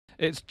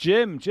It's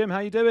Jim. Jim, how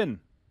you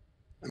doing?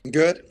 I'm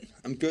good.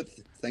 I'm good.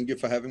 Thank you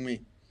for having me.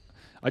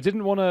 I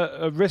didn't want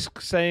to risk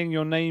saying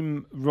your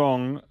name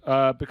wrong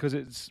because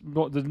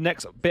the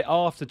next bit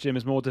after Jim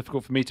is more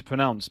difficult for me to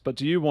pronounce. But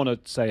do you want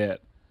to say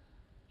it?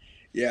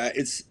 Yeah,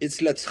 it's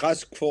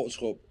Latrache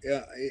Kvartrup.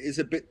 Yeah, it's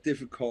a bit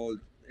difficult.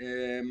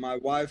 My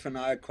wife and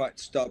I are quite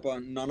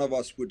stubborn. None of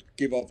us would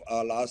give up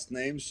our last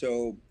name,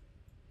 so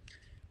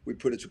we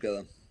put it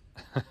together.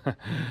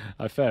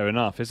 Fair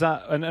enough. Is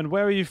that and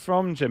where are you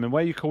from, Jim? And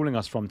where are you calling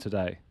us from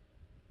today?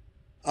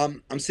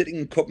 I'm sitting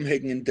in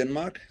Copenhagen in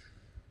Denmark.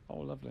 Oh,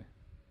 lovely,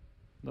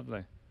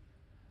 lovely.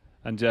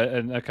 And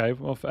okay,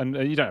 well, and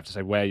you don't have to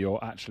say where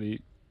you're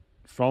actually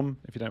from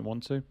if you don't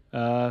want to.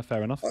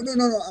 Fair enough. Oh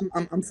no,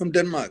 I'm from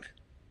Denmark.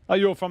 Oh,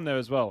 you're from there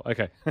as well.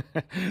 Okay. Yeah,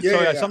 Sorry,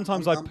 yeah, yeah.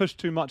 sometimes I push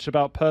too much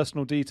about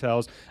personal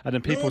details, and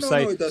then No, people no,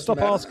 say, no. It doesn't "Stop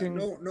matter. asking."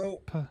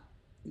 No.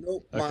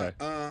 Okay.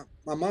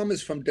 My mom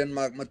is from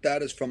Denmark. My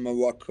dad is from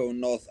Morocco,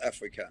 North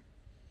Africa.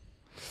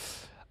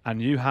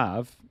 And you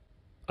have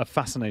a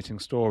fascinating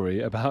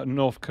story about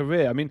North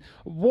Korea. I mean,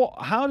 what?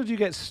 How did you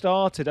get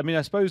started? I mean,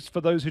 I suppose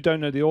for those who don't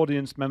know, the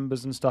audience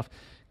members and stuff,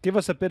 give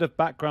us a bit of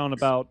background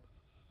about.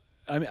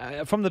 I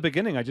mean, from the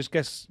beginning, I just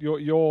guess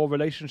your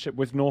relationship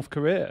with North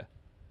Korea.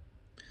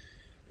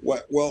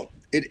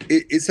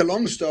 It's a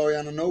long story,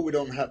 and I know we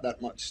don't have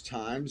that much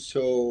time.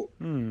 So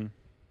Hmm.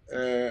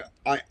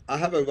 I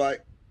have a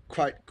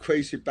quite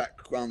crazy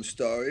background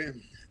story.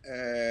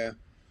 Uh,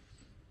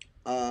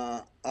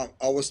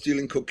 I was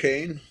stealing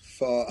cocaine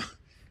for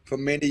for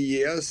many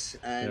years,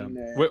 Yeah. and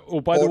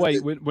Oh, by the ordered way,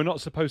 it. we're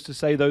not supposed to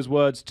say those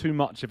words too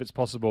much if it's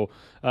possible.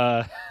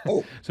 Uh,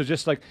 Oh, so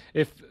just like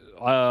if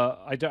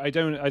I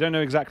don't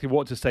know exactly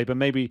what to say, but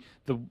maybe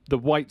the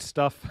white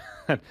stuff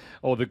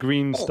or the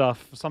green oh,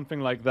 stuff, something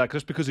like that,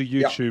 just because of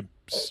yeah. YouTube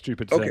Oh,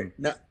 stupid okay.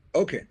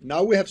 thing.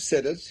 Now we have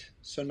said it,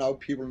 so now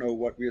people know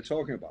what we are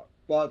talking about.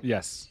 But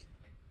Yes.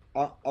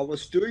 I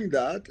was doing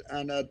that,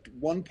 and at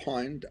one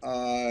point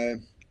I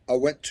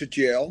went to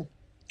jail,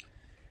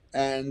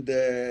 and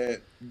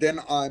then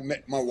I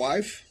met my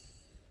wife.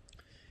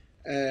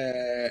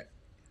 Uh,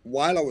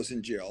 while I was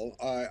in jail,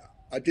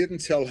 I didn't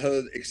tell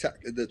her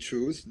exactly the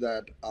truth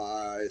that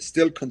I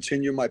still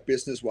continue my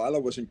business while I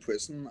was in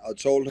prison. I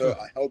told her Ugh.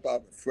 I helped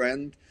out a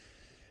friend,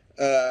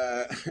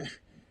 uh,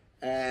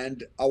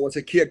 and I was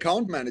a key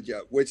account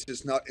manager, which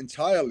is not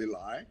entirely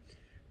lie.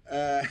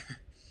 Uh,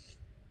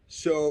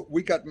 so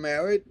we got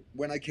married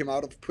when I came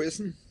out of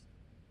prison,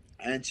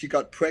 and she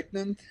got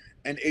pregnant.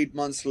 And 8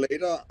 months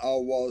later, I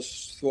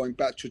was thrown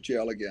back to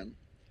jail again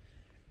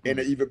in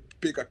an Mm. even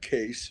bigger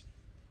case.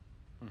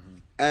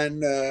 Mhm.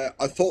 And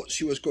I thought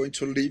she was going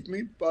to leave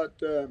me, but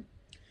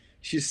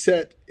she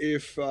said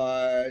if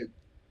I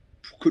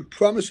could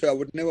promise her I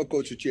would never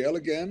go to jail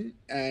again,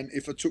 and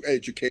if I took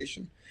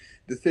education.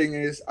 The thing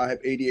is, I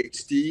have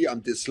ADHD,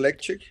 I'm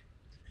dyslexic.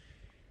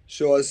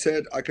 So I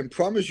said, I can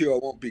promise you I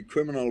won't be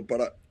criminal, but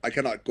I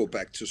cannot go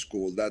back to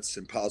school. That's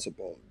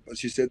impossible. But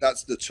she said,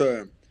 that's the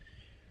term.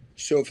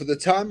 So for the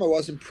time I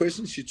was in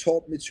prison, she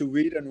taught me to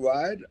read and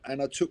write,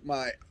 and I took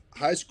my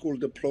high school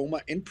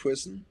diploma in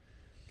prison,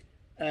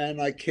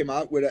 and I came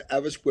out with an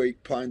average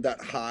grade point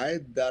that high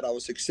that I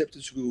was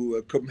accepted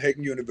to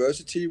Copenhagen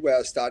University, where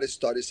I started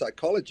study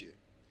psychology.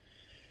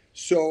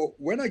 So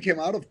when I came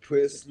out of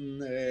prison,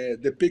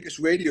 the biggest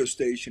radio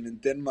station in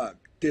Denmark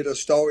did a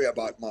story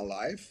about my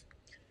life,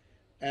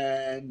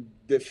 and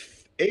the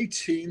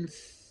 18th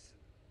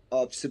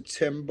of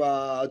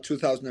September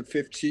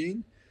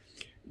 2015,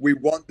 we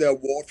won the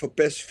award for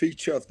best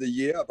feature of the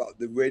year about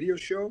the radio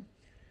show.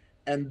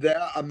 And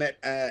there I met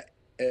a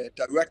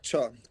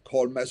director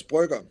called Mads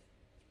Brygger,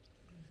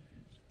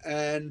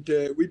 and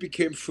we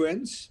became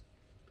friends.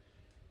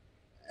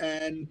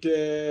 And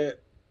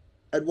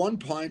at one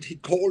point, he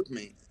called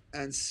me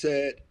and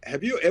said,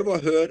 "Have you ever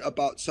heard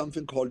about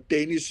something called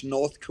Danish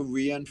North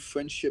Korean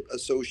Friendship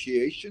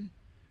Association?"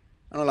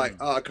 And I'm like,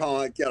 Mm. "Oh, I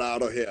can't get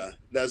out of here.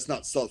 There's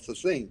not such a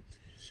thing."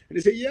 And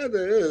he said, "Yeah,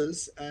 there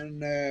is."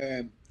 And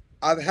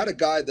I've had a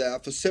guy there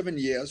for 7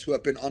 years who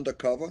have been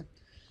undercover,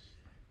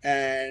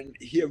 and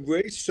he have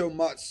raised so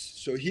much.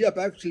 So he have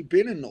actually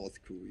been in North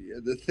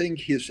Korea. The thing,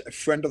 he's a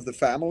friend of the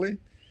family,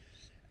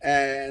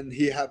 and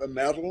he have a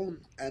medal,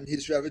 and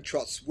he's very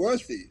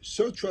trustworthy.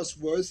 So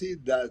trustworthy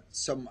that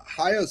some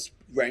higher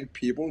ranked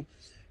people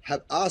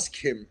have asked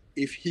him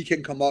if he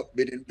can come up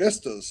with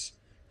investors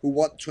who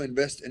want to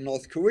invest in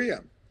North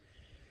Korea.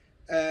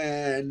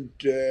 And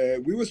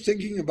we were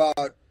thinking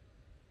about,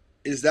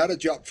 is that a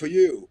job for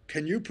you?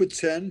 Can you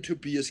pretend to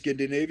be a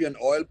Scandinavian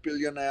oil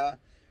billionaire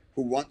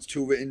who wants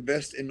to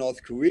invest in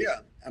North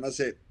Korea? And I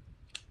said,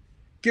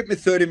 give me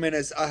 30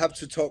 minutes. I have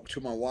to talk to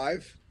my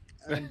wife.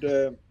 And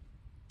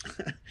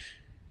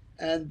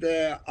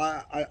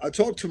I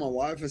talked to my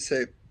wife and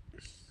say,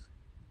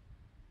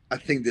 I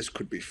think this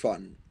could be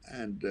fun.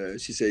 And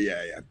she said,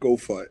 yeah, yeah, go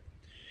for it.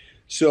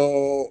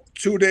 So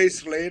 2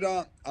 days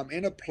later, I'm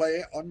in a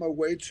plane on my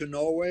way to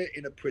Norway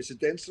in a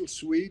presidential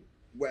suite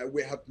where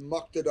we have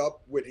mocked it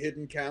up with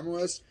hidden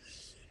cameras.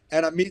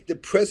 and I meet the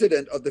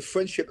president of the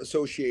Friendship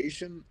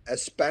Association, a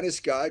Spanish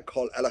guy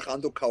called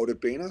Alejandro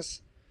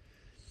Caudepenas.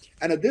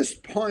 And at this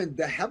point,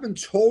 they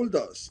haven't told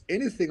us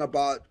anything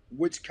about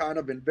which kind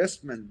of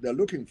investment they're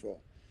looking for.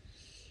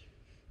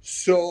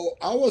 So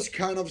I was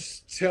kind of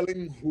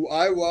telling who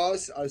I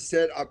was. I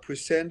said I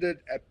presented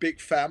a big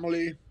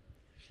family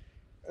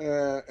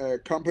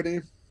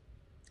company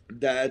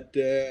that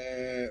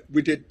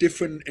we did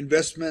different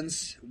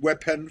investments,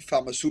 weapon,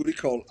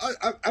 pharmaceutical.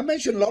 I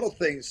mentioned a lot of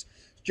things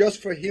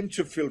just for him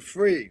to feel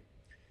free.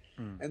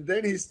 And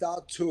then he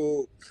started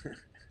to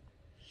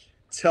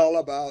tell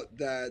about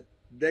that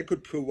they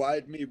could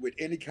provide me with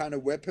any kind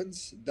of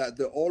weapons, that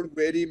they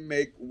already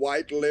make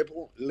white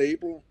label.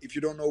 If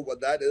you don't know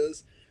what that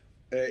is,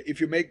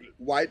 if you make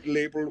white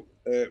label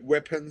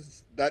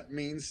weapons, that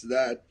means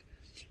that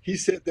he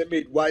said they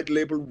made white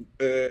label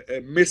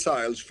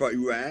missiles for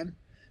Iran.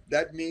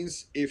 That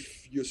means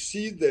if you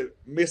see the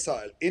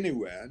missile in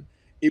Iran,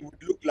 it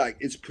would look like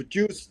it's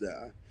produced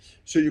there.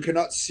 So you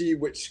cannot see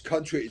which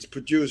country it's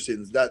produced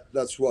in.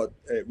 That's what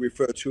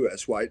referred to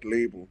as white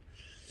label.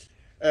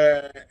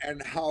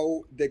 And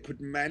how they could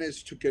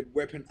manage to get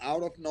weapon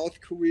out of North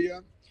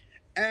Korea,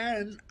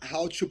 and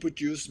how to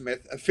produce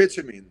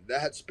methamphetamine. They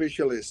had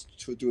specialists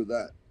to do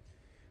that.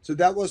 So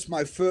that was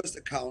my first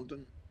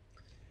accountant.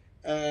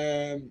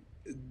 Then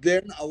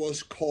I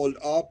was called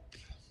up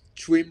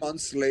 3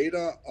 months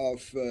later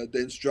of the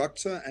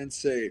instructor and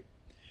say,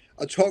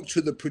 I talked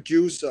to the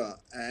producer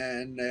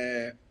and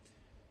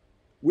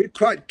we're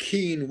quite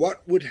keen.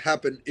 What would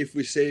happen if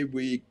we say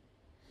we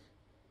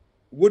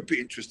would be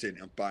interested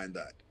in buying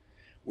that?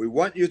 We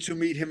want you to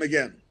meet him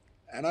again.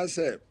 And I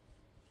said,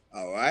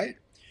 all right.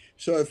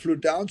 So I flew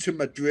down to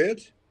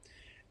Madrid,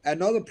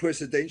 another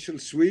presidential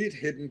suite,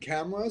 hidden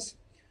cameras.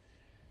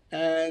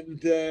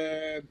 And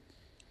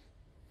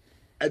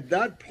at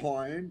that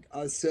point,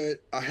 I said,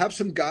 I have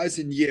some guys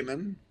in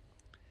Yemen.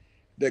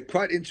 They're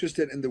quite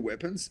interested in the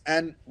weapons.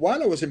 And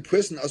while I was in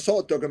prison, I saw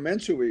a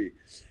documentary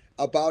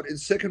about in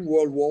Second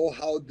World War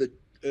how the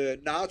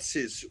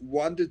Nazis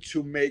wanted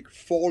to make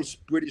false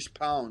British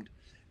pound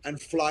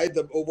and fly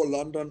them over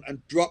London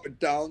and drop it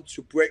down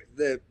to break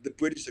the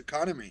British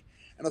economy.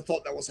 And I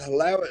thought that was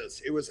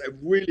hilarious. It was a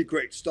really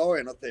great story.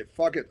 And I thought,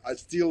 fuck it, I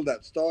steal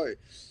that story.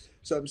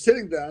 So I'm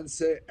sitting there and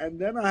say, and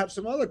then I have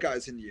some other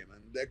guys in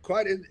Yemen. They're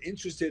quite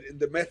interested in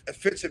the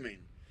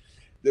methamphetamine.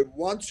 They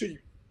want to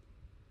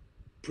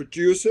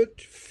produce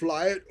it,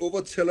 fly it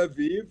over Tel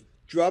Aviv,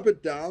 drop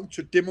it down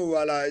to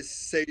demoralize,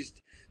 say,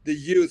 the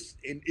youth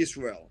in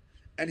Israel.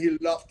 And he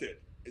loved it.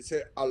 He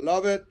said, I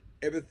love it.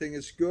 Everything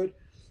is good.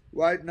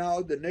 Right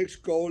now, the next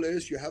goal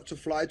is you have to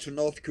fly to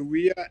North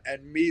Korea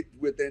and meet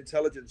with the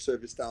intelligence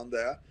service down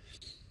there.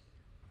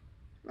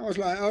 I was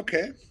like,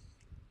 okay.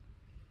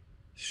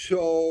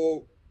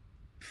 So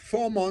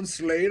 4 months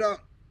later,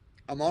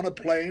 I'm on a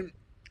plane.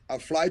 I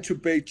fly to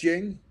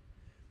Beijing,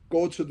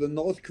 go to the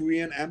North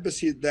Korean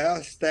embassy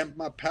there, stamp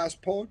my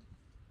passport,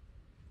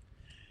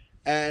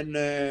 and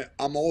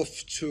I'm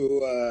off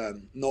to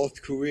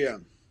North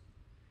Korea.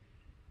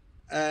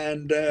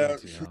 And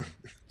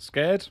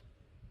scared?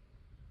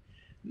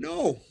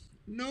 No,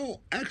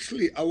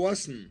 actually I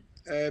wasn't,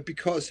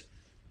 because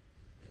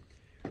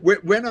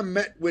when I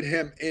met with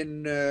him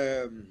in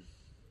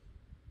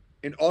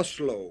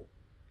Oslo,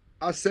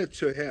 I said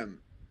to him,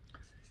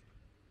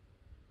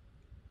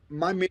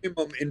 my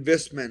minimum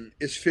investment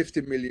is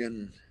 50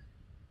 million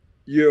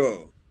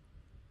euro,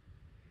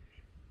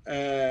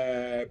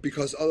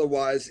 because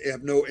otherwise I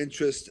have no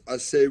interest. I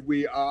say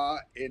we are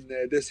in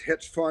this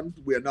hedge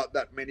fund. We are not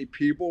that many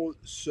people,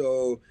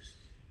 so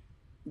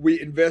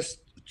we invest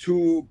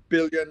 2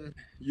 billion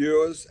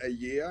euros a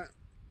year,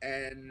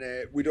 and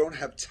we don't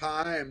have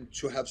time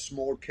to have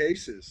small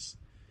cases.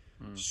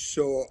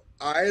 So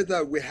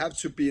either we have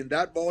to be in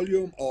that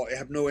volume or I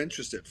have no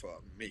interest in for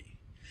me.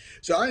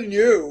 So I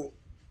knew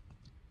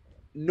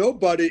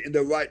nobody in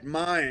the right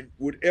mind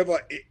would ever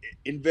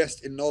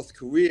invest in North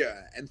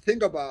Korea. And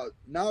think about,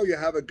 now you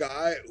have a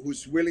guy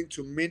who's willing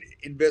to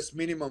invest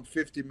minimum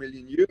 50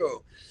 million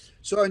euro.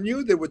 So I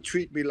knew they would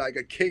treat me like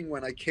a king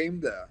when I came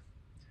there.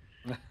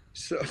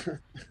 So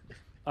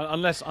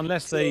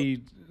unless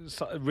they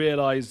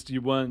realized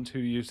you weren't who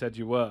you said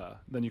you were,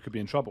 then you could be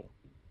in trouble.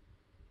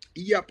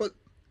 Yeah, but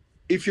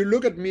if you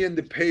look at me in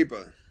the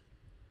paper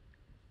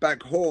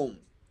back home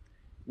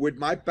with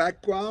my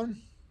background,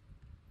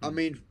 I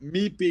mean,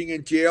 me being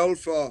in jail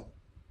for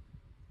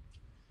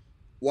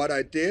what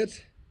I did,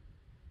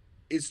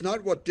 it's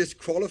not what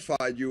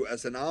disqualified you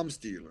as an arms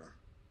dealer.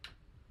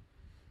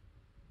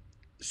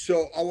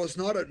 So I was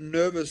not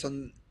nervous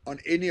on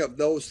any of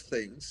those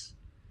things.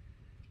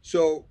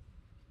 So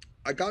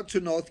I got to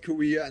North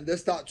Korea and they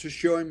started to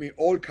showing me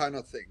all kind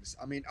of things.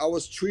 I mean, I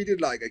was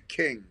treated like a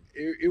king.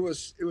 It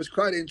was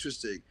quite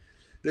interesting.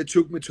 They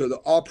took me to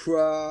the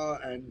opera,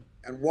 and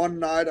one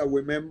night I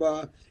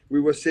remember we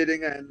were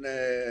sitting and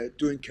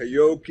doing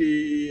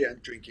karaoke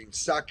and drinking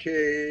sake,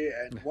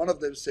 and one of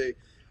them say,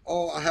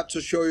 "Oh, I have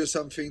to show you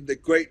something. The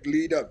great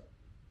leader,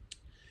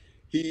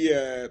 he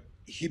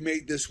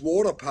made this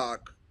water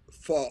park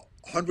for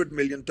 $100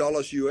 million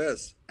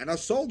US. And I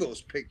saw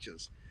those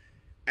pictures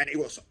and it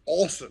was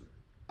awesome.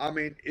 I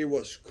mean, it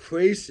was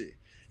crazy.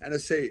 And I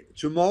say,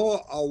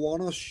 tomorrow I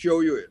want to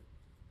show you it.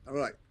 I'm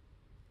like,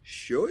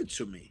 show it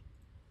to me.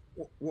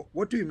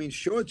 What do you mean,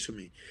 show it to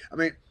me? I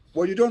mean,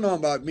 what you don't know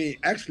about me,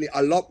 actually, I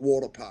love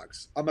water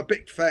parks. I'm a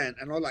big fan.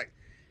 And I'm like,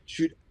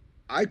 should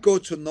I go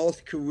to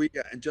North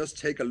Korea and just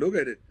take a look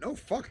at it? No,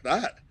 fuck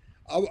that.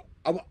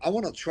 I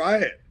want to try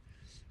it.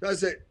 So I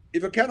said,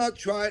 if I cannot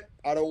try it,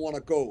 I don't want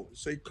to go.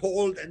 So he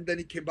called and then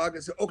he came back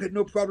and said, okay,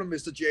 no problem,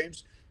 Mr.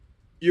 James.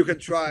 You can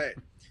try it.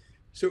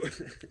 So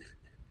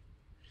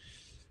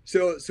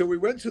so we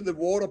went to the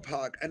water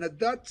park, and at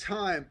that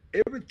time,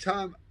 every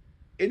time,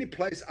 any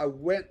place I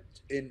went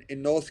in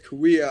North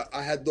Korea,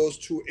 I had those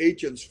two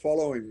agents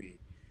following me,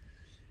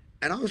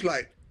 and I was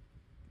like,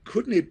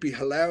 couldn't it be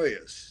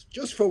hilarious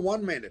just for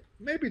 1 minute,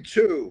 maybe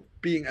two,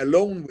 being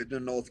alone with the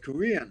North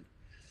Korean?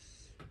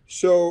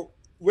 So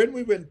when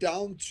we went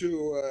down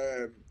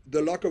to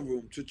the locker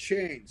room to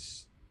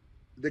change,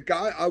 the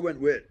guy I went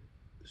with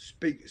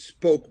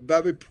spoke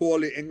very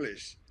poorly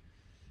English.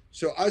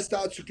 So I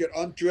start to get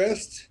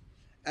undressed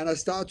and I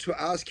start to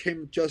ask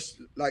him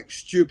just like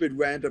stupid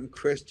random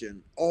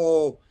question.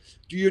 Oh,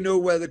 do you know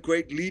where the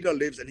great leader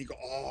lives? And he go,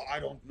 oh, I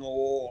don't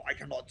know. I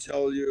cannot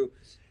tell you.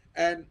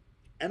 And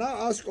and I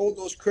asked all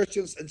those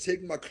questions and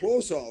taking my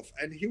clothes off.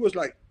 And he was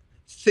like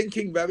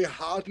thinking very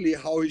hardly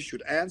how he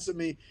should answer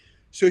me.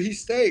 So he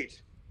stayed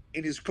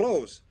in his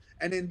clothes.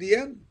 And in the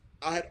end,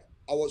 I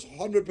was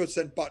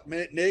 100% butt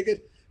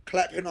naked,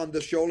 clap him on the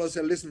shoulder,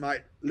 said, listen,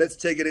 mate, let's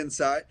take it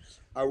inside.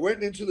 I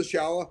went into the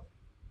shower,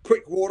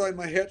 quick water in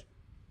my head,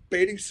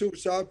 bathing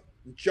suits up,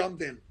 and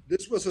jumped in.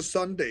 This was a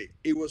Sunday.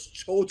 It was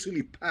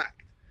totally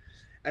packed.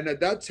 And at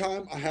that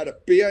time, I had a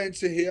beer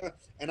into here,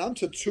 and I'm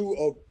tattooed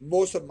of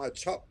most of my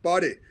top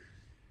body.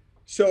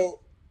 So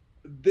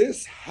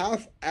this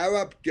half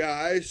Arab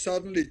guy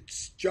suddenly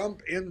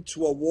jumped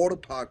into a water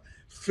park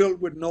filled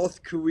with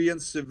North Korean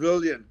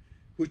civilian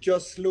who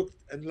just looked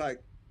and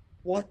like,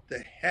 what the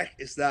heck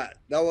is that?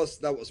 That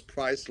was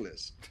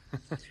priceless.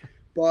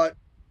 But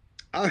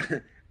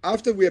I,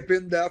 after we have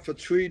been there for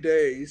 3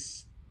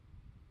 days,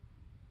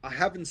 I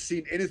haven't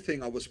seen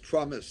anything I was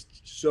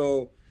promised.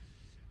 So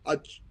I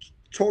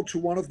talked to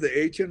one of the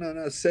agent and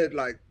I said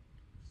like,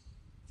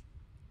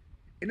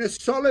 in a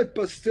solid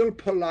but still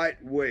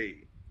polite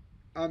way,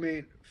 I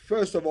mean,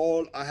 first of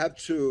all, I have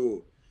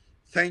to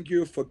thank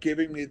you for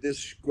giving me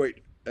this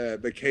great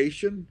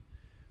vacation,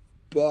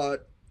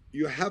 but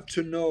you have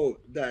to know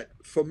that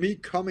for me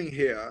coming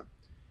here,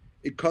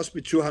 it cost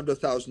me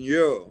 200,000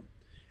 euro.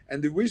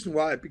 And the reason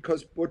why,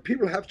 because what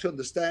people have to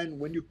understand,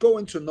 when you go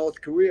into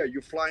North Korea, you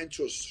fly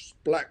into a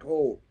black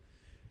hole.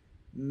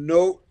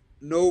 No,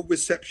 no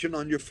reception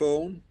on your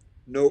phone,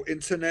 no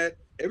internet,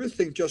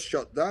 everything just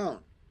shut down.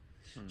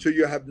 So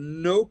you have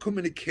no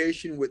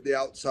communication with the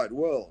outside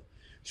world.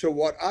 So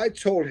what I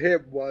told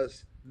him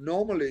was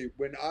normally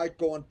when I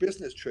go on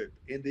business trip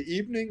in the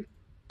evening,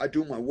 I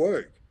do my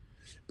work.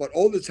 But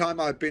all the time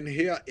I've been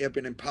here, it has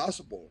been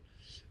impossible.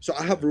 So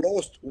I have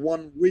lost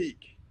 1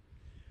 week.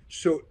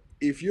 So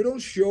if you don't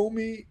show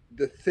me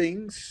the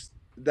things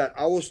that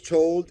I was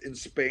told in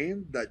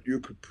Spain that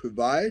you could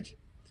provide,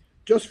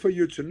 just for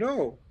you to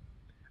know,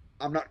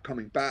 I'm not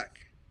coming back.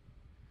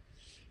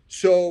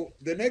 So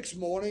the next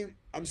morning,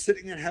 I'm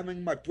sitting and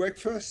having my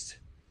breakfast,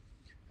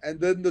 and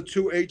then the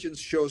two agents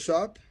shows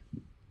up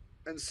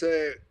and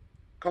say,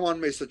 "Come on,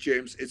 Mr.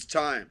 James, it's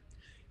time."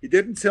 He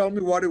didn't tell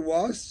me what it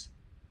was.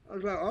 I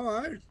was like, "All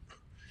right."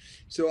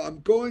 So I'm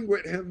going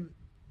with him,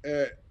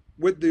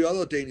 with the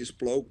other Danish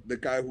bloke, the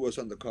guy who was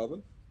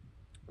undercover.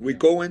 We Yeah.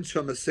 go into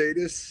a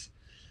Mercedes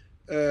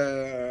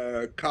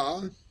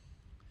car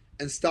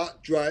and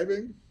start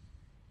driving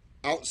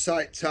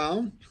outside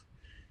town.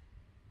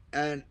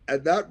 And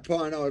at that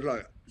point, I was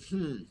like,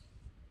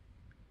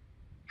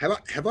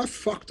 have I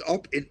fucked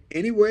up in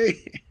any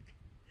way?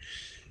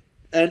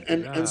 And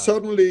Yeah.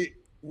 suddenly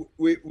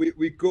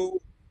we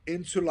go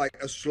into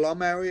like a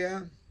slum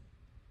area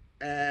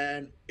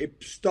and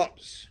it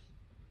stops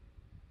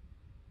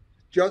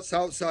just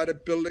outside a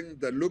building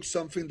that looks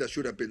something that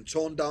should have been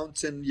torn down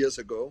 10 years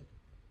ago.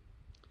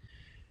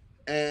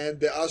 And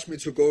they asked me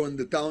to go in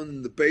the down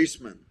in the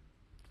basement.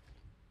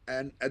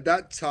 And at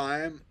that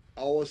time,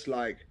 I was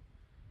like,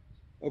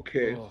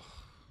 okay, Oh.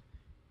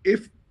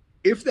 if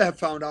if they have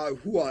found out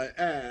who I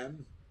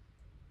am,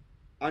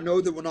 I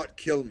know they will not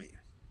kill me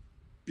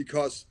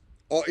because,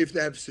 or if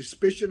they have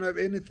suspicion of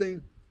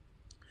anything,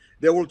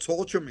 they will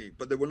torture me,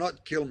 but they will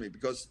not kill me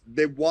because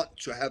they want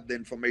to have the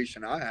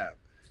information I have.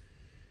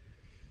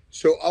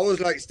 So I was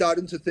like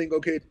starting to think,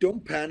 okay,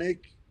 don't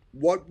panic.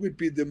 What would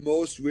be the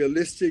most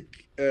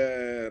realistic?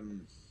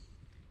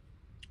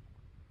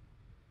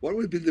 What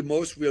would be the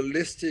most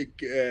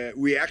realistic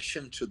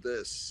reaction to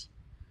this?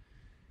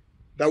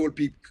 That would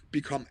be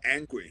become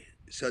angry.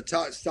 So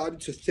I started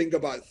to think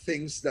about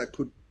things that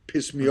could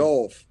piss me Hmm.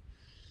 off,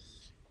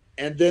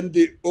 and then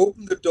they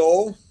opened the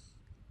door.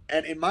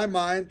 And in my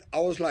mind, I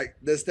was like,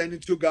 there's standing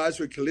two guys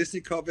with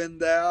Kalishnikov in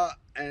there,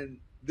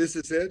 and this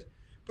is it.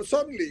 But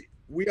suddenly,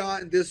 we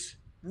are in this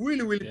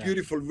really, really Yeah.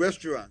 beautiful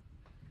restaurant.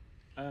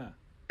 Ah.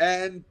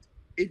 And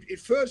it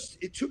first,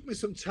 it took me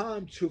some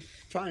time to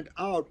find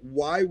out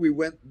why we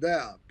went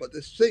there. But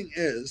the thing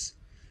is,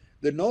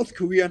 the North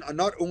Korean are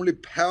not only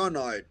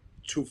paranoid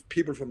to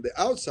people from the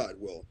outside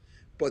world,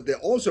 but they're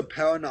also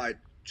paranoid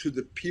to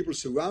the people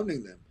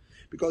surrounding them.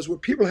 Because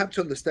what people have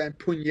to understand,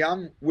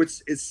 Pyongyang,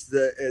 which is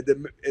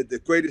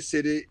the greatest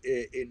city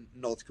in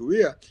North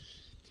Korea,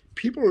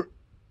 people,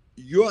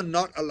 you are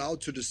not allowed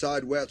to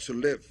decide where to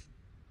live.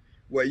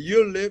 Where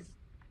you live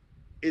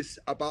is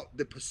about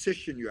the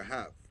position you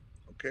have.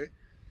 Okay,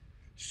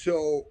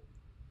 so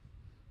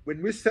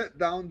when we sat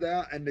down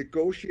there and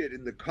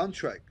negotiated the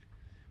contract,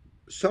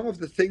 some of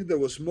the things that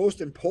was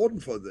most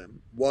important for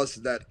them was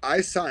that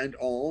I signed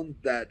on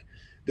that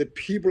the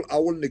people I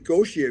will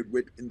negotiate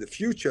with in the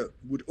future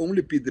would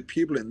only be the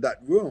people in that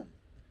room.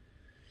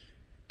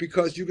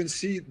 Because you can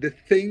see the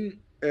thing,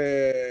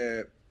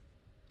 that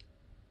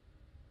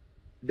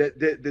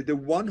the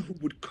one who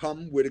would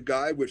come with a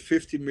guy with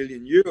 50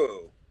 million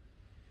euro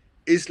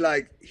is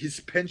like his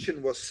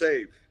pension was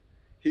safe.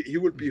 He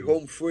would be Hmm.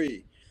 home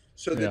free.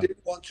 So they Yeah.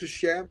 didn't want to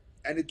share.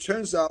 And it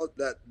turns out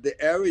that the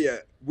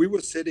area we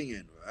were sitting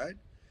in, right,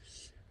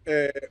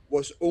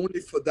 was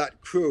only for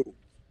that crew.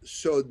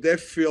 So they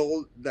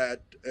feel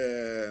that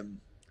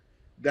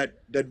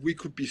that we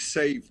could be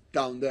safe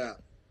down there.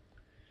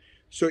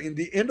 So in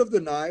the end of the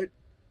night,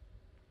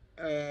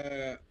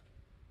 uh,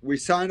 we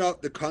signed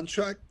out the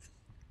contract,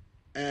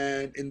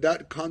 and in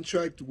that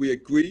contract we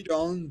agreed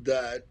on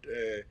that,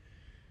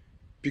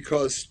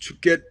 because to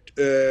get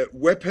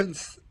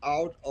weapons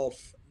out of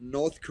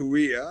North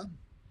Korea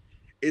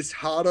is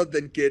harder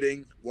than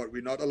getting what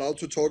we're not allowed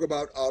to talk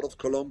about out of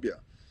Colombia.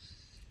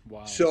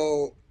 Wow.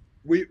 So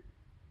we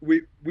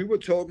we were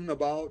talking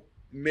about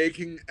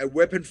making a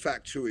weapon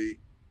factory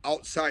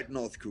outside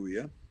North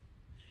Korea.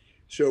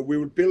 So we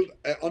would build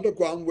an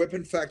underground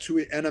weapon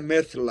factory and a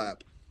meth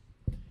lab.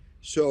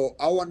 So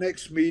our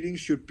next meeting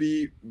should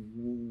be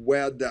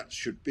where that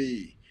should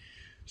be.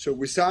 So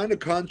we signed a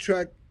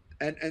contract,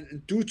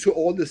 and due to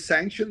all the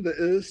sanction there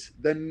is,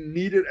 they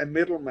needed a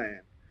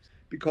middleman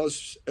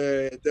because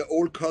the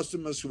old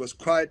customers was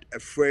quite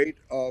afraid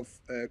of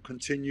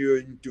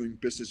continuing doing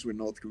business with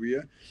North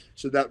Korea.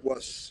 So that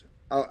was,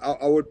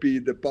 I would be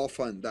the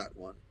buffer in that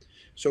one.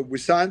 So we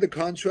signed the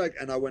contract,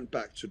 and I went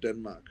back to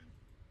Denmark.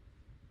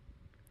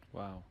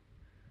 Wow.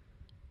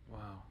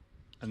 Wow.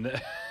 And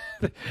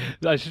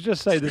I should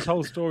just say this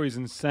whole story is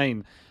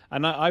insane.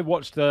 And I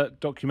watched the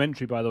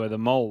documentary, by the way, The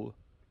Mole.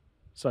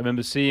 So I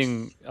was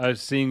seeing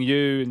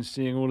you and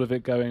seeing all of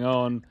it going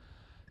on.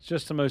 It's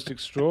just the most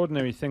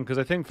extraordinary thing because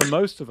I think for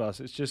most of us,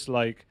 it's just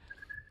like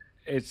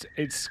it's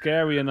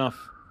scary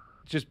enough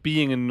just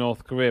being in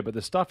North Korea, but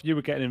the stuff you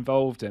were getting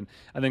involved in,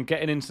 and then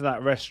getting into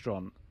that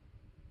restaurant.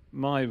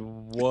 My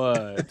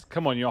word!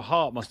 Come on, your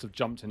heart must have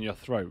jumped in your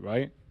throat,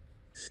 right?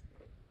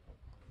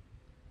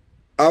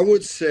 I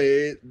would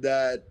say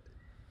that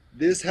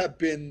this have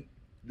been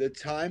the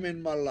time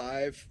in my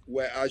life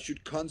where I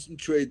should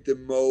concentrate the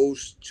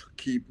most to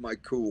keep my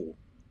cool.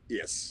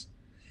 Yes.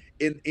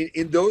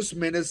 In those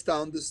minutes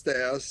down the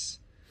stairs,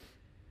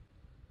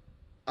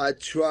 I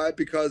try,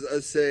 because I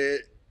say,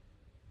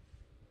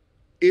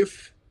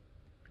 if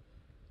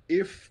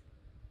if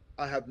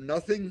I have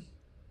nothing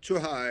to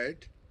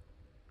hide,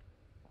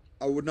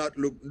 I would not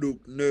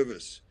look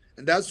nervous.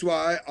 And that's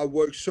why I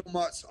work so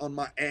much on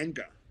my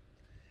anger.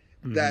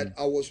 Hmm. That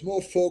I was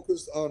more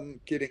focused on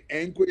getting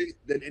angry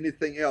than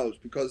anything else,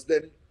 because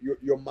then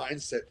your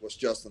mindset was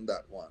just on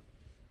that one.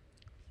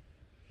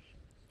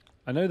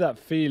 I know that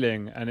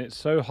feeling, and it's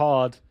so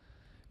hard.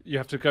 You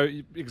have to go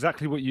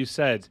exactly what you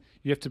said.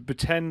 You have to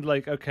pretend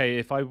like, okay,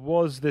 if I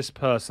was this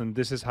person,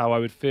 this is how I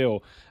would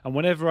feel. And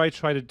whenever I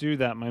try to do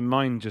that, my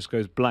mind just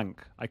goes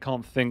blank. I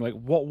can't think like,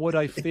 what would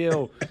I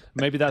feel?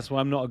 Maybe that's why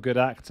I'm not a good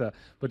actor.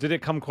 But did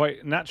it come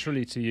quite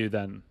naturally to you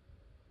then?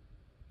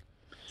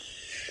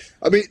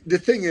 I mean, the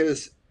thing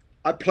is,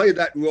 I played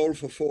that role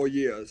for 4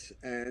 years,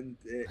 and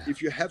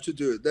if you have to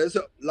do it,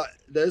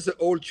 there's an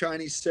old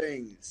Chinese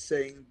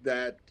saying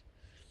that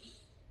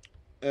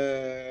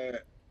uh,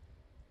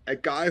 a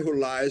guy who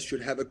lies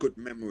should have a good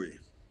memory,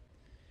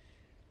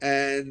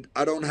 and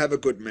I don't have a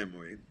good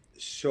memory.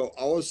 So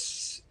I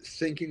was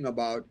thinking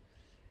about,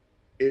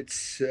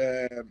 it's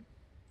uh,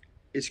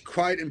 it's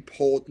quite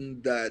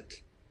important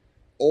that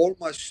all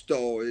my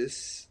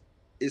stories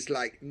is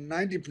like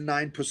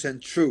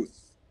 99% truth.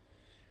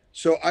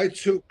 So I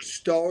took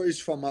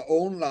stories from my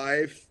own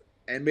life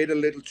and made a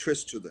little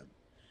twist to them,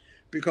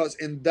 because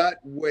in that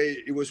way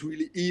it was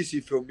really easy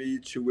for me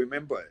to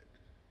remember it.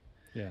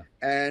 Yeah.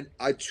 And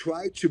I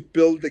tried to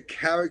build the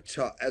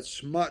character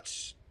as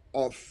much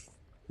of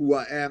who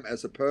I am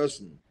as a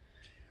person.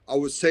 I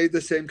would say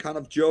the same kind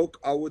of joke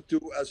I would do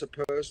as a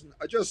person.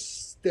 I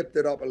just stepped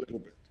it up a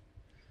little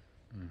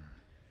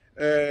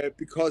bit,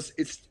 because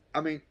it's.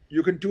 I mean,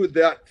 you can do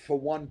that for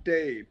one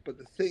day, but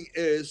the thing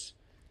is,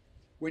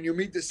 when you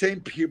meet the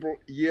same people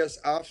years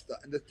after,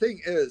 and the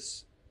thing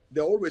is,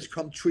 there always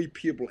come three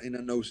people in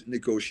a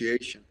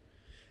negotiation,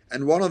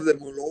 and one of them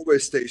will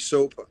always stay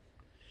sober.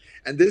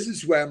 And this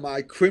is where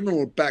my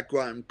criminal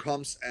background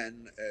comes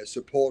and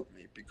support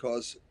me,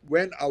 because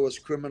when I was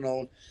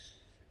criminal,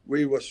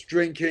 we was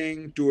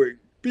drinking, doing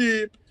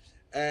beep,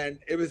 and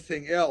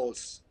everything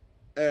else,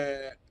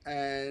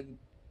 and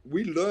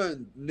we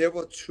learned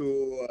never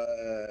to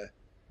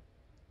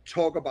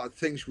talk about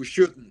things we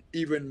shouldn't,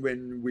 even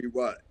when we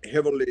were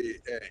heavily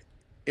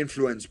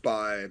influenced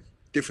by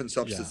different Yeah.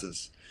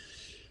 substances.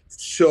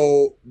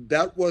 So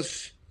that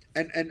was,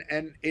 and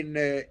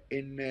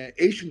in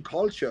Asian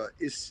culture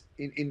is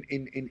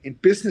in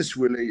business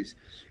release,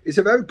 it's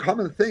a very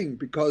common thing,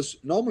 because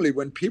normally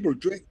when people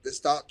drink, they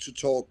start to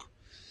talk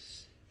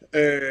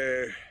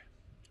uh,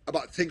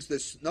 about things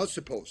that's not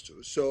supposed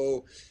to.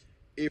 So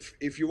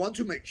if you want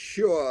to make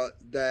sure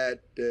that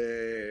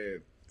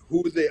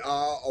who they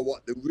are or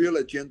what the real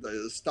agenda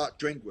is, start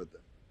drink with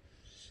them.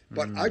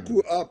 But I Mm.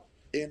 grew up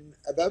in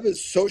a very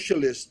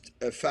socialist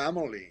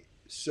family,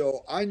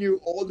 so I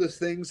knew all the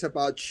things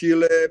about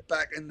Chile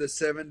back in the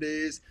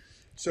 70s.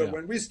 So Yeah.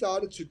 when we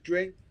started to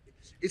drink,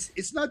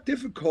 it's not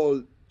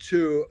difficult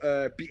to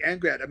be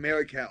angry at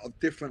America of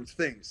different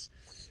things.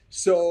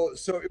 So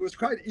it was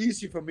quite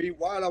easy for me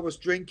while I was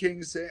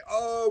drinking, say,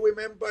 "Oh,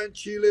 remember in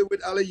Chile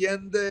with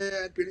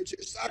Allende and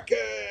Pinochet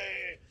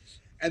sake,"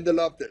 and they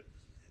loved it.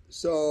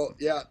 So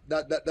yeah,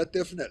 that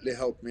definitely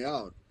helped me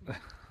out.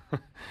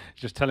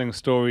 Just telling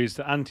stories,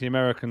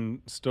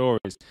 anti-American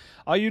stories.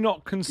 Are you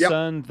not Yeah,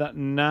 concerned that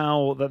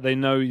now that they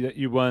know that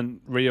you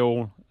weren't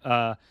real,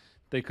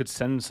 they could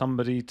send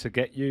somebody to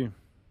get you?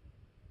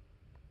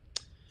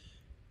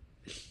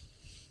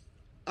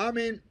 I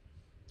mean,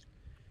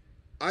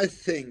 I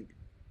think,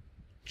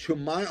 to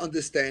my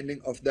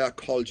understanding of their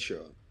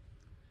culture,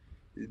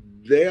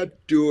 they're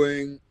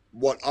doing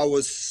what I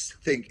was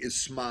think is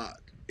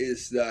smart.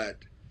 Is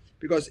that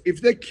because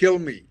if they kill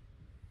me,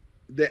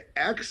 they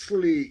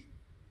actually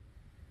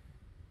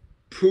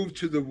prove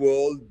to the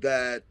world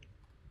that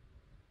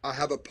I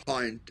have a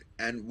point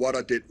and what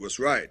I did was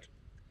right.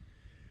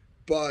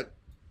 But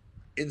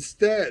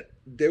instead,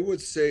 they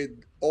would say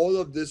all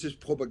of this is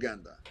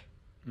propaganda,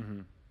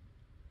 Hmm.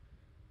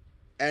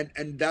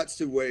 and that's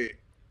the way.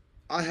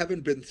 I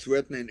haven't been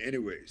threatened in any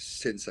way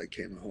since I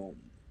came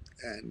home,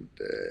 and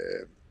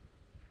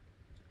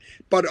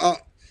but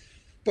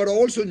but I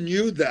also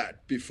knew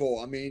that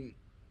before. I mean,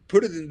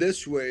 put it in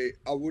this way,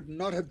 I would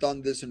not have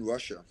done this in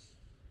Russia.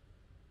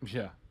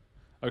 Yeah.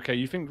 Okay,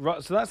 you think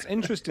so? That's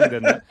interesting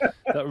then.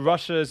 That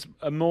Russia's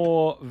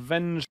more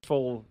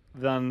vengeful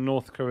than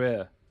North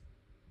Korea.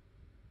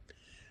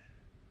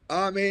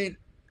 I mean,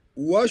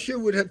 Russia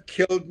would have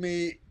killed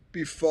me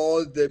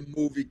before the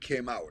movie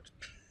came out.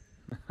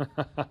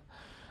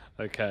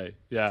 Okay,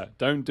 yeah.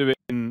 Don't do it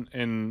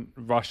in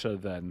Russia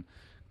then.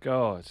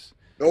 God.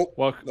 No,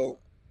 Well, no,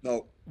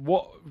 no.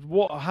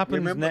 what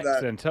happens Remember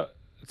next that. then?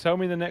 Tell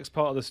me the next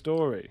part of the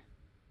story.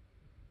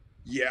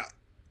 Yeah.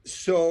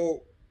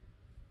 So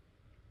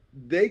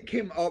they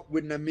came up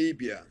with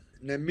Namibia.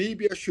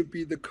 Namibia should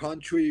be the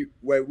country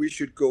where we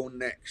should go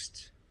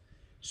next.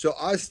 So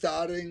I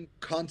started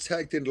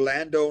contacting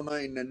landowner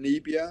in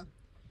Namibia,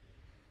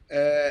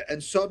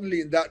 and suddenly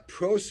in that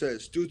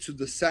process, due to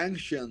the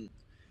sanction,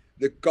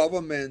 the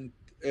government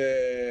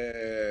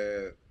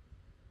uh,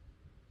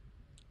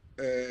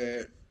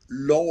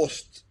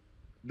 lost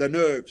the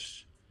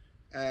nerves,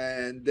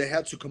 and they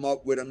had to come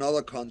up with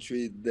another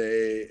country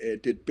they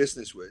did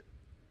business with.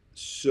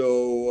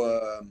 So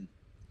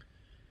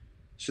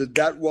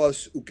that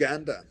was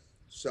Uganda.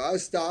 So I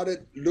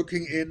started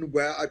looking in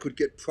where I could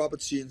get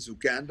property in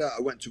Uganda.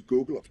 I went to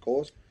Google, of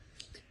course,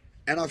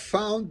 and I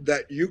found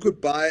that you could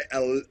buy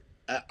a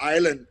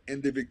island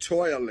in the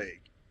Victoria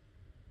Lake.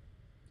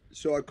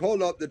 So I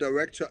called up the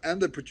director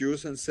and the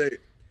producer and say,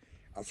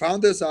 I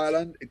found this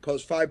island. It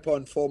cost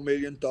 $5.4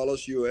 million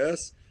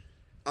US.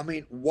 I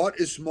mean, what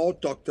is more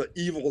Dr.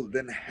 Evil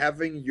than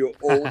having your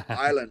own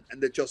island?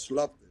 And they just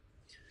loved it.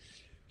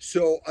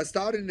 So I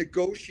started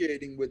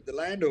negotiating with the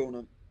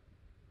landowner,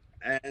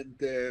 and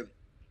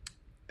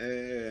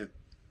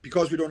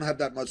because we don't have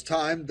that much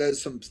time,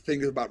 there's some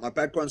things about my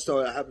background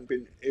story I haven't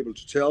been able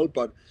to tell.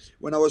 But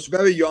when I was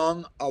very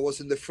young, I was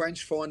in the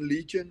French Foreign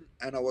Legion,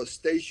 and I was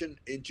stationed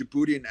in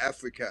Djibouti in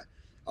Africa.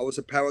 I was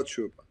a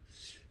paratrooper.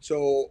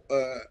 So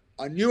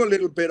I knew a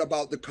little bit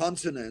about the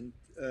continent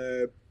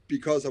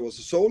because I was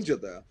a soldier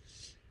there.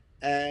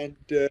 And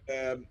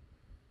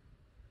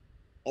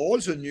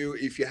also knew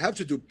if you have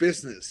to do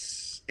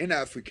business in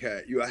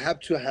Africa, you have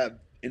to have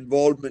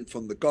involvement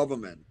from the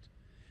government,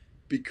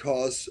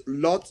 because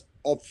lots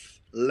of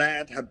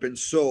land have been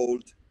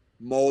sold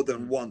more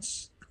than Mm.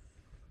 once.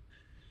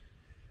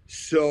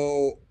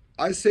 So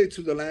I say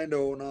to the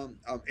landowner,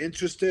 I'm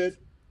interested,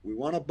 we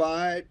want to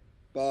buy it,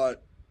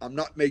 but I'm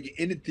not making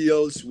any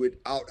deals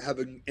without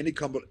having any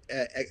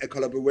a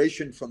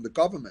collaboration from the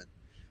government.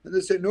 And they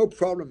say, no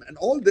problem. And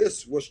all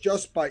this was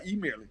just by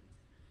emailing,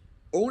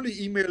 only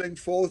emailing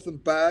forth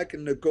and back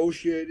and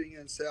negotiating,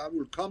 and say, I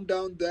will come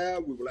down there,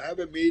 we will have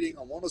a meeting,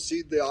 I want to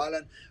see the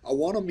island, I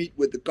want to meet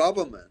with the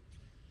government.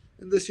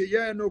 And they say,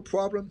 yeah, no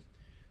problem.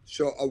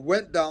 So I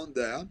went down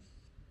there.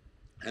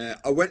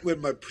 I went with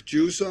my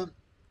producer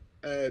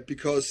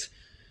because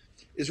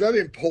it's very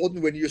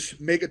important when you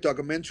make a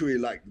documentary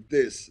like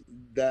this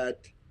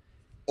that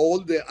all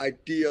the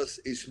ideas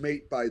is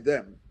made by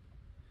them.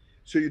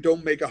 So you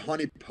don't make a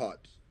honeypot.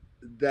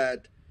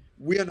 That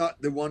we are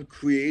not the one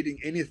creating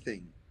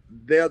anything;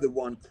 they're the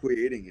one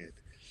creating it.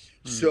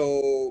 Mm.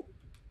 So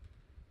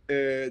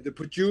the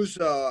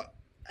producer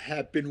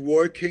had been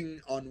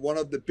working on one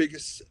of the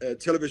biggest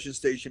television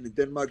station in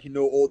Denmark. He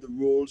know all the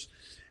rules,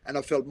 and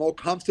I felt more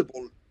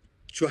comfortable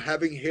to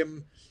having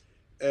him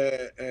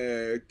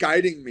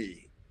guiding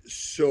me.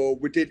 So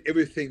we did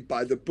everything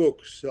by the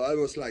book. So I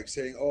was like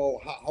saying, "Oh,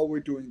 how are we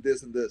doing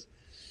this and this?"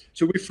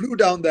 So we flew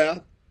down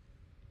there,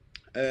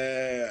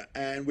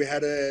 and we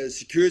had a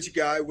security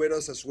guy with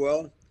us as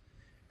well,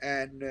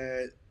 and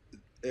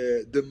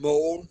the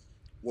mole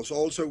was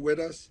also with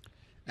us,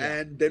 Yeah.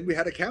 and then we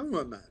had a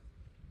cameraman,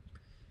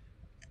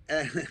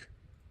 and,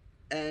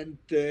 and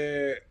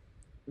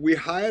we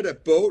hired a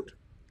boat.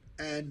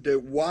 And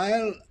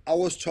while I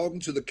was talking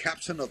to the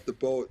captain of the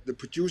boat, the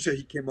producer,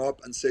 he came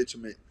up and said to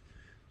me,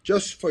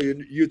 "Just for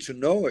you to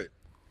know it,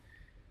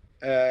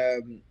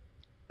 um,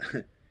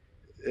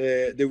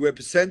 the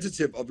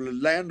representative of the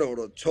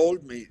landowner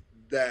told me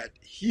that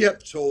he had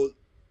told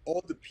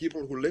all the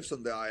people who lives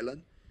on the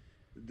island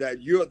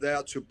that you're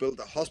there to build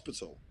a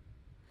hospital."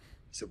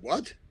 I said,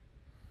 "What?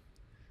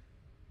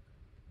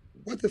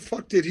 What the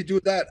fuck did he do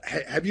that?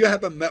 Have you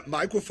have a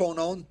microphone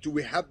on? Do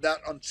we have that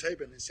on tape?"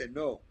 And he said,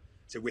 "No."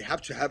 I said, "We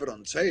have to have it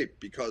on tape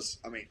because,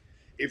 I mean,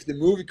 if the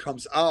movie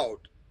comes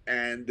out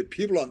and the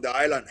people on the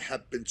island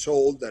have been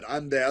told that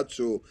I'm there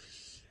to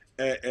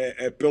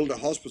build a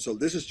hospital,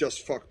 this is just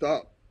fucked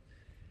up."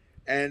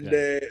 And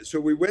Yeah. so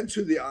we went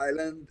to the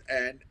island,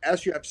 and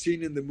as you have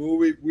seen in the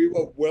movie, we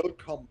were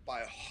welcomed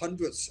by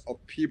hundreds of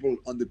people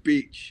on the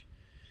beach,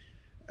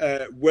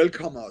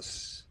 welcome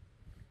us.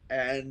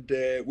 And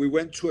we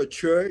went to a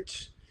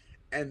church,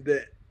 and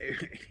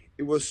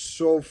it was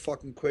so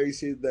fucking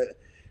crazy that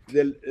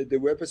the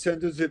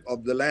representative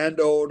of the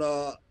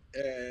landowner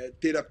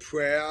did a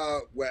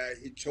prayer where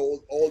he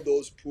told all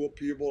those poor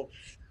people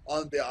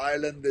on the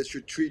island they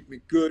should treat me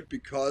good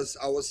because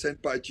I was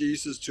sent by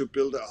Jesus to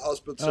build a Ah.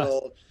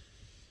 hospital.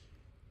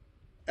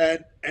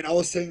 And I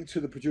was saying to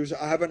the producer,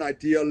 "I have an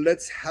idea.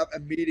 Let's have a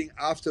meeting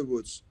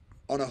afterwards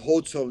on a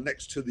hotel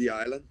next to the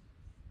island,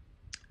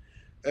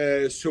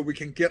 so we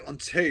can get on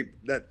tape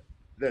that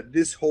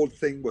this whole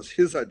thing was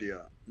his idea,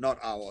 not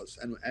ours."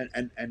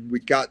 And we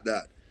got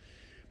that.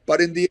 But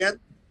in the end,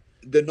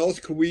 the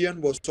North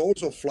Korean was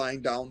also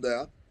flying down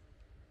there,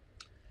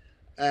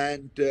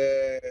 and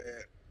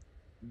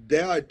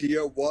their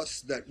idea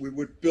was that we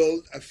would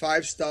build a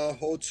five-star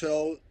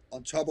hotel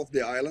on top of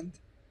the island,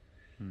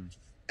 Mm.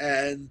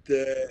 and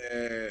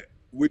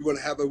we will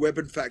have a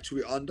weapon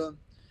factory under.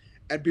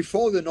 And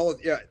before the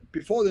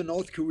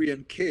North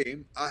Korean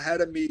came, I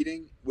had a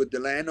meeting with the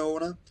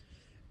landowner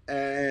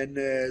and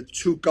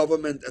two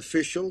government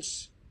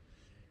officials.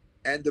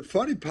 And the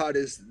funny part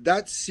is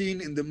that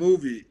scene in the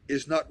movie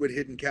is not with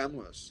hidden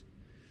cameras,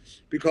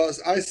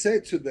 because I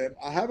said to them,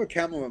 "I have a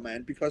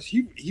cameraman because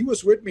he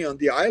was with me on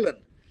the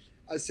island."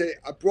 I say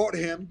I brought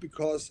him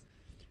because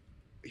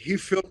he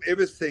filmed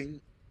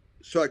everything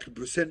so I could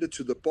present it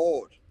to the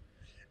board.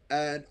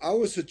 And I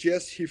would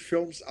suggest he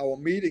films our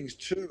meetings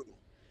too,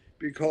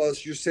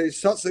 because you say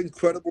such an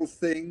incredible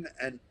thing,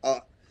 and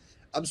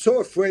I'm so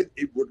afraid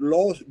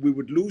we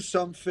would lose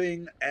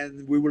something,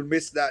 and we will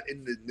miss that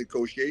in the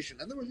negotiation.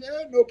 And they was,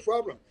 "Yeah, no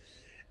problem."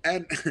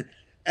 And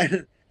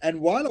and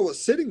while I was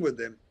sitting with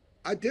them,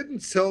 I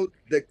didn't tell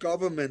the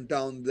government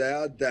down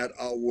there that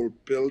I will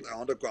build an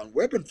underground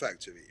weapon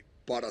factory,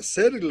 but I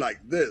said it like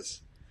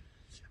this: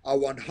 I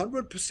want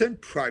 100%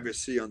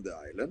 privacy on the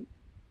island.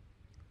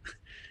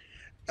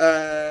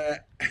 Uh,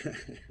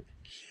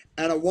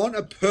 and I want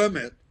a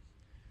permit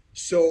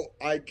so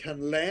I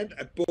can land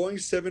a Boeing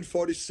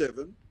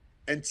 747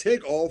 and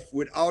take off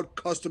without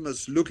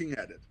customers looking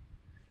at it.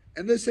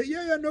 And they say,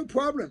 "Yeah, yeah, no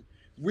problem.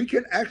 We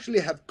can actually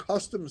have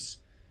customs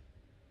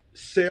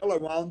sail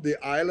around the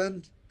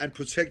island and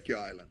protect your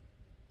island."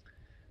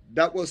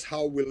 That was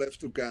how we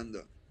left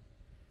Uganda.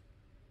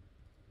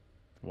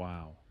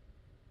 Wow.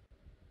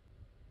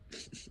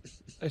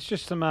 It's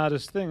just the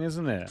maddest thing,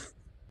 isn't it?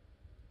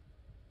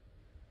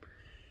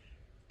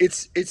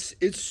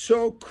 It's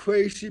so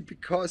crazy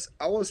because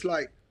I was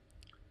like,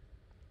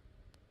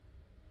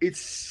 it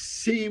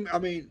seemed. I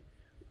mean,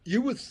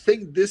 you would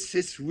think this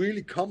is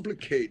really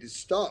complicated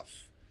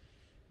stuff,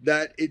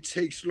 that it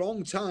takes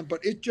long time,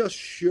 but it just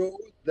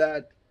showed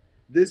that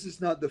this is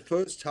not the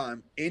first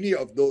time any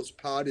of those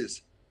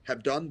parties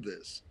have done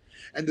this.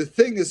 And the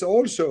thing is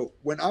also,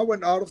 when I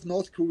went out of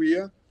North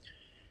Korea,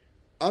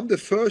 I'm the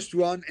first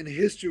one in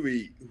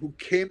history who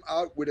came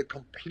out with a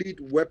complete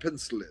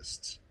weapons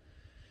list.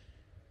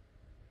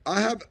 I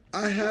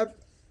have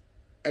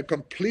a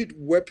complete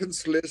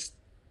weapons list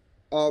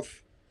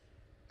of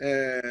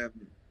um,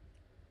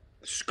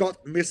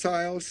 Scott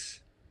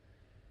missiles,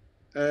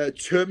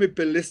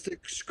 thermoballistic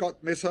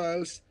Scott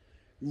missiles,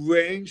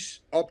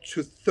 range up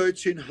to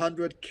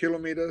 1,300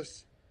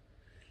 kilometers.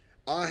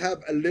 I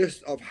have a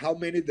list of how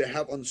many they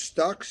have on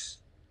stocks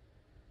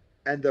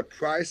and the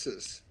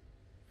prices.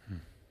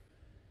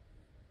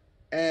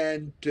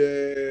 And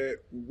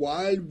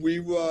while we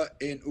were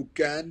in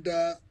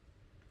Uganda,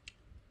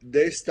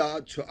 they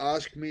started to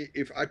ask me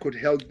if I could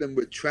help them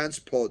with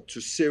transport to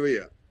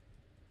Syria.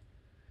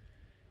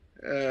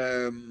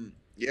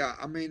 Yeah,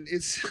 I mean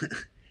it's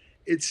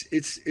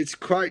it's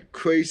quite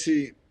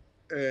crazy,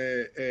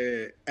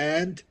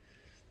 and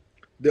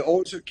they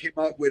also came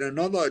up with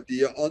another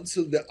idea.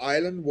 Until the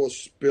island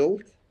was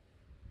built,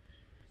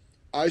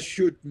 I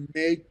should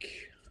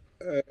make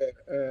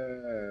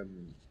a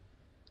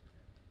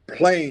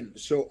plane.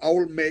 So I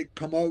will make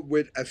come up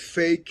with a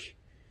fake,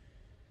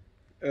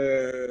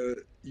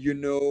 you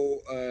know,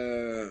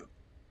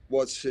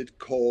 what's it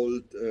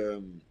called?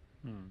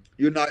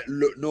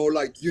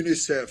 Like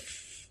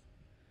UNICEF.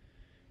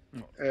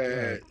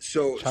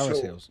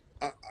 Charity.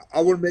 I,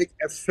 I will make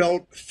a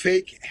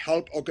fake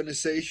help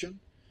organization.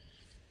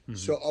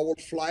 So I will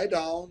fly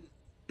down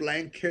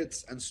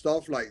blankets and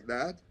stuff like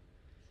that,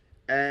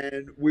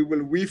 and we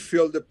will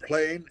refill the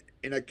plane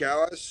in a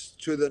garage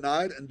to the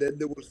night, and then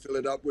they will fill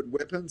it up with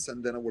weapons,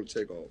 and then I will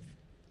take off.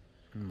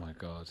 Oh my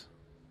God.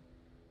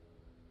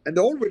 And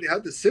they already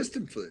have the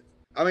system for it.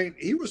 I mean,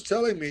 he was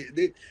telling me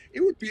it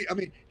would be. I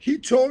mean, he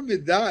told me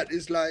that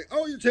it's like,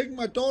 oh, you're taking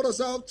my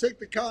daughters out, take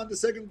the car in the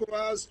second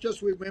garage.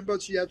 Just remember,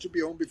 she had to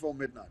be home before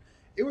midnight.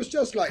 It was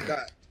just like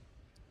that.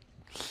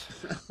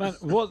 Man,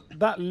 what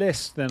that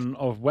list then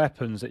of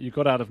weapons that you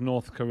got out of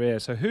North Korea?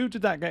 So who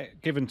did that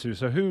get given to?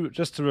 So who,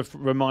 just to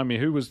remind me,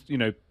 who was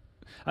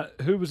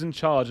who was in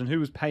charge and who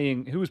was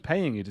paying? Who was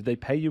paying you? Did they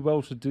pay you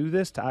well to do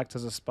this, to act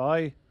as a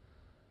spy?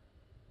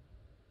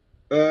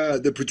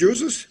 The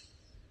producers.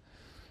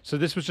 So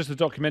this was just the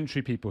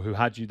documentary people who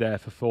had you there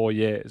for 4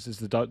 years. Is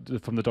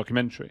from the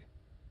documentary?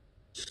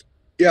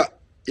 Yeah,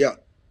 yeah.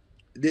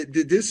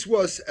 This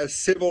was a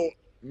civil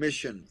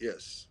mission.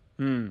 Yes.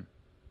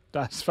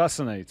 That's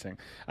fascinating.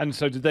 And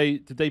so did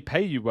they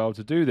pay you well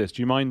to do this?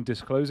 Do you mind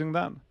disclosing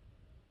that?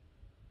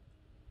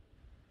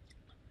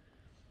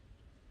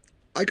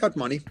 I got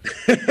money.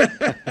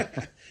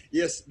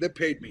 Yes, they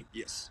paid me.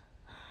 Yes,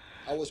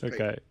 I was paid.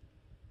 Okay.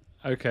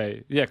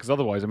 Okay. Yeah, because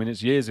otherwise, I mean,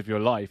 it's years of your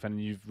life,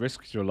 and you've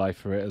risked your life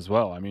for it as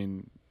well. I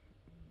mean,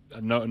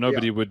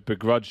 nobody Yeah. would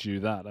begrudge you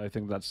that. I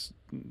think that's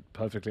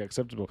perfectly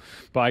acceptable.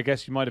 But I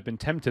guess you might have been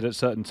tempted at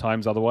certain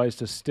times, otherwise,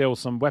 to steal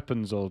some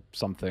weapons or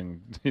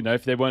something.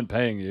 If they weren't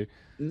paying you,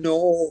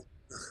 No,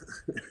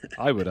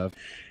 I would have.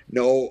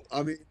 no.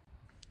 I mean,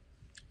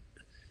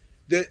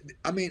 the.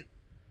 I mean,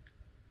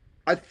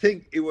 I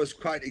think it was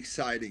quite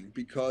exciting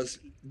because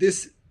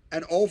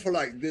an offer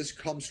like this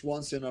comes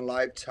once in a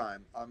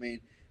lifetime. I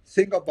mean,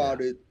 think Yeah.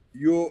 about it.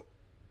 You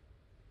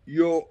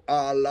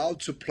are allowed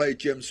to play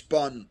James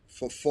Bond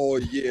for 4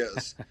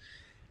 years,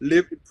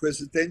 live in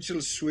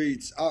presidential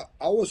suites. I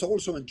was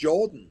also in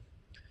Jordan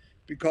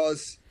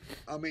because,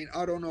 I mean,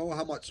 I don't know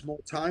how much more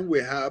time we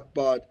have,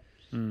 but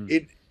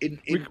We can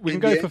in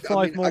go the for end, I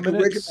mean, five more I can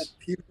recommend minutes.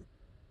 people.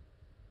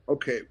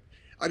 Okay,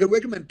 I can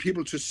recommend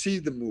people to see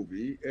the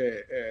movie.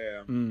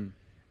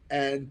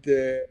 And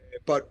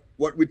but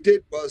what we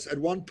did was at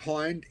one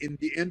point in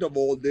the end of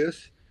all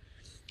this,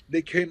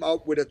 they came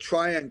out with a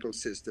triangle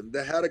system.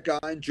 They had a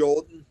guy in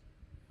Jordan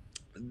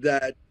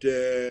that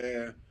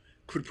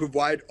could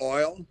provide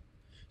oil.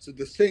 So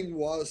the thing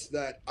was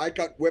that I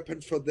got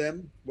weapons for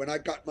them. When I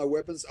got my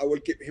weapons, I will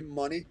give him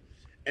money,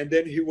 and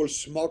then he will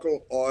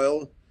smuggle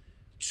oil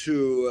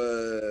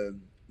to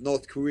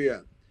North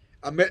Korea.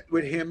 I met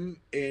with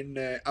him in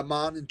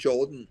Amman in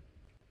Jordan,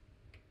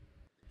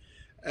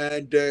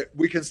 and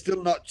we can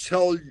still not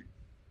tell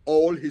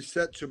all he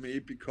said to me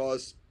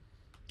because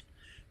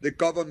the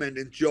government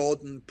in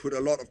Jordan put a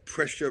lot of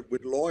pressure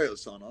with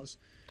lawyers on us.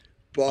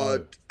 Oh,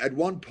 But at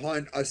one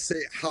point, I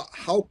say,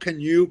 how can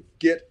you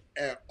get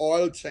an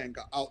oil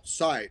tanker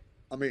outside?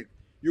 I mean,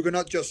 you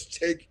cannot just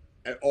take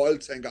an oil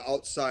tanker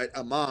outside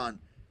Amman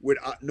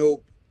without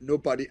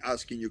nobody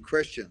asking you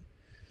question.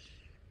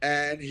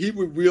 And he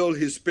revealed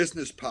his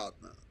business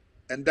partner,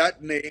 and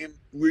that name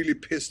really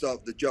pissed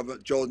off the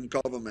Jordan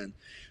government.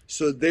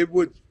 So they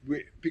would,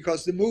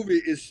 because the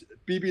movie is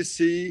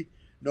BBC,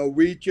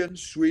 Norwegian,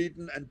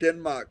 Sweden, and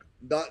Denmark.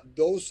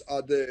 Those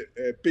are the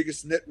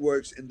biggest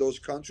networks in those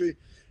countries.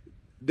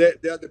 They're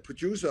the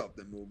producer of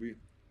the movie,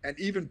 and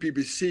even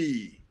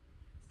BBC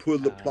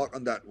pulled the uh, plug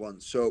on that one.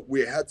 So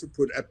we had to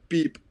put a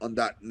beep on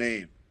that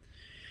name. okay.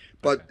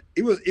 But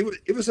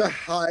it was a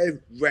high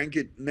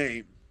ranked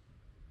name.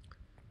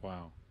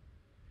 Wow.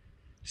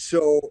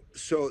 So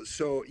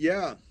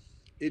yeah,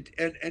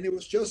 and it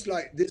was just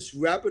like this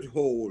rabbit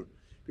hole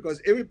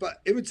because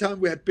every time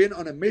we had been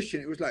on a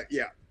mission, it was like,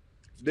 yeah,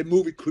 the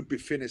movie could be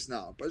finished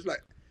now. But it's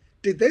like,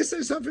 did they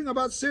say something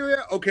about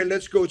Syria? Okay,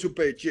 let's go to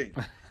Beijing.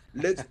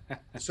 Let's.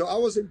 So I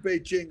was in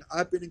Beijing.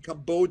 I've been in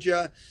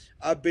Cambodia.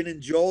 I've been in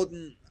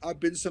Jordan. I've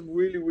been some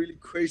really really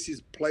crazy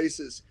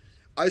places.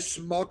 I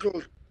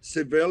smuggled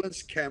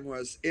surveillance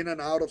cameras in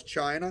and out of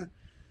China,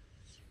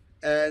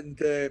 and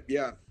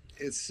yeah,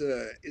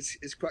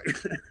 it's quite.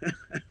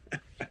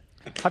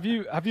 Have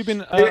you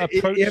been It has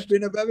approached?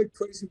 been a very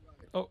crazy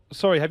ride. Oh,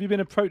 sorry. Have you been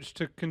approached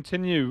to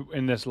continue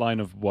in this line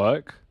of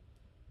work?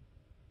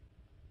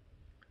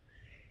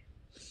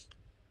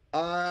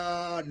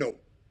 No,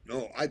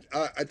 no.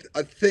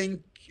 I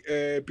think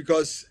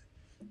because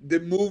the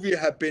movie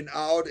had been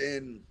out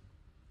in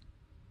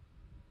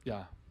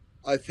Yeah.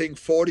 I think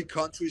 40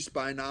 countries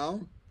by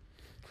now.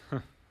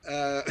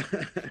 Uh,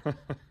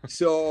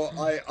 so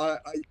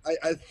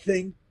I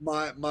think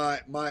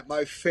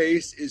my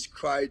face is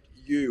quite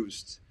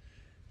used.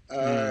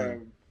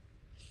 Mm.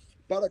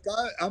 But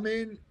I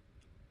mean,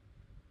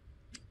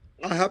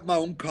 I have my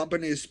own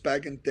companies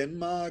back in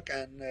Denmark,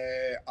 and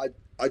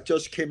I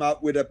just came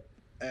out with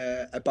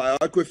a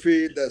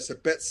biography. There's a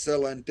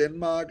bestseller in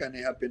Denmark, and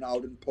it have been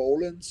out in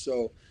Poland.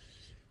 So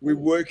we're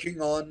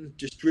working on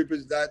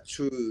distributing that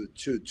to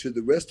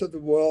the rest of the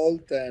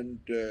world, and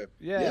yeah,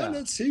 Yeah.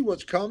 let's see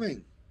what's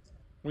coming.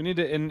 We need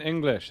it in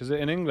English. Is it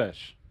in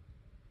English?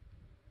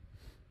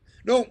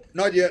 No,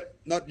 not yet,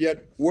 not yet.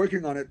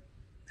 Working on it.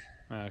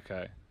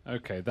 Okay.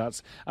 Okay,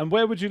 that's and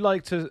where would you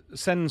like to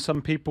send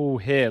some people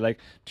here, like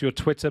to your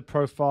Twitter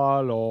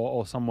profile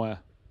or somewhere?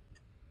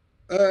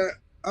 Uh,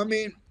 I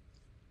mean,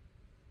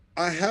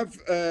 I have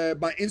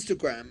my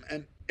Instagram,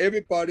 and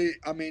everybody.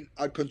 I mean,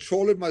 I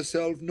control it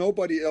myself.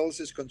 Nobody else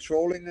is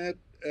controlling it.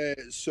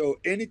 So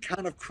any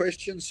kind of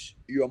questions,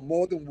 you are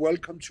more than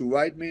welcome to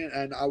write me,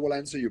 and I will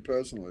answer you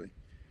personally.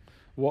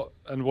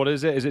 What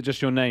is it? Is it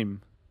just your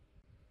name?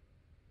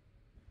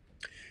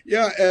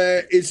 Yeah,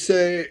 it's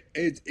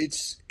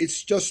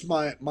just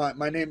my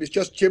name. It's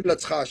just Jim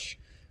Latrache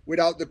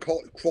without the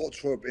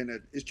quadruple in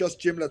it. It's just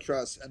Jim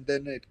Latrache, and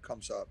then it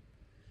comes up.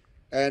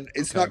 And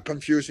it's Okay. not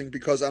confusing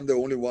because I'm the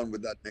only one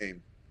with that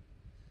name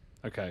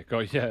Okay,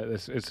 got yeah.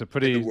 It's a in the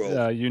pretty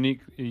world.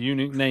 unique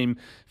name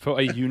for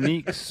a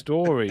unique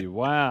story.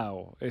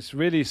 Wow, it's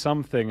really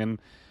something, and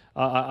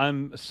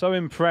I'm so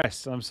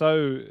impressed. I'm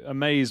so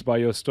amazed by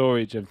your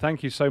story, Jim.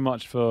 Thank you so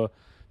much for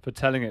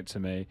telling it to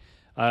me.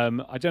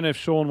 I don't know if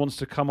Sean wants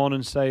to come on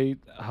and say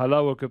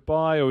hello or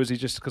goodbye, or is he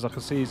just because I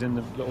can see he's in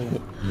the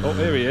little. Oh,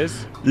 here he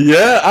is.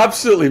 Yeah,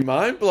 absolutely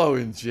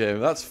mind-blowing,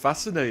 Jim. That's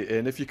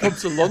fascinating. If you come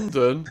to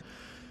London,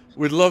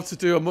 we'd love to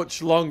do a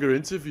much longer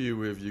interview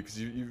with you because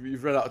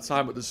you've run out of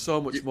time, but there's so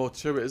much more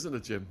to it, isn't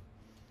there, Jim?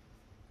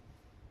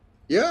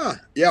 Yeah,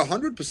 yeah,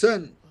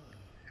 100%.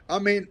 I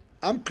mean,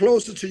 I'm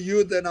closer to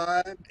you than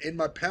I am in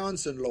my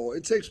parents-in-law.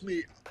 It takes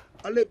me.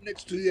 I live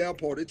next to the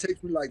airport. It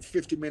takes me like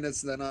 50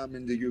 minutes than I'm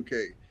in the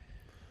UK.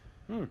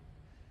 Hmm.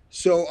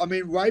 So I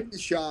mean, right,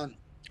 Sean.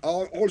 I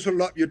also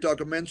love your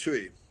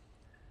documentary.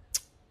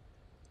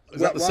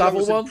 Is that the While I Savile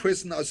was in one?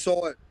 prison, I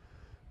saw it.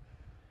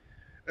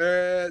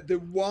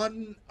 The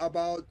one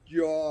about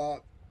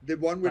the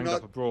one we're Banged not,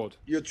 up abroad.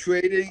 your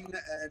trading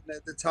and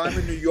at the time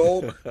in New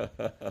York,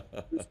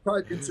 it was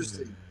quite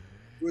interesting.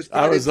 It was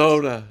quite interesting.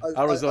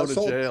 I Arizona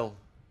saw, jail.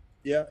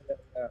 yeah, yeah,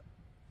 yeah.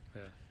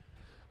 Yeah.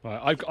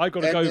 Right, I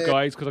got to And go,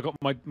 guys, because I got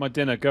my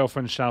dinner.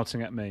 Girlfriend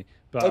shouting at me.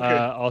 But okay,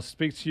 I'll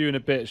speak to you in a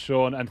bit,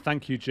 Sean, and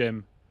thank you,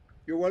 Jim.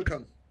 you're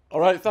welcome. All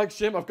right, thanks,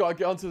 Jim. I've got to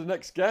get on to the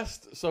next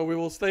guest, so we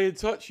will stay in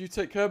touch. You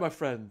take care, my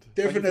friend.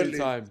 Thank you for your Definitely.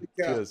 time. Take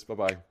care. Cheers.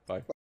 Bye-bye.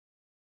 Bye.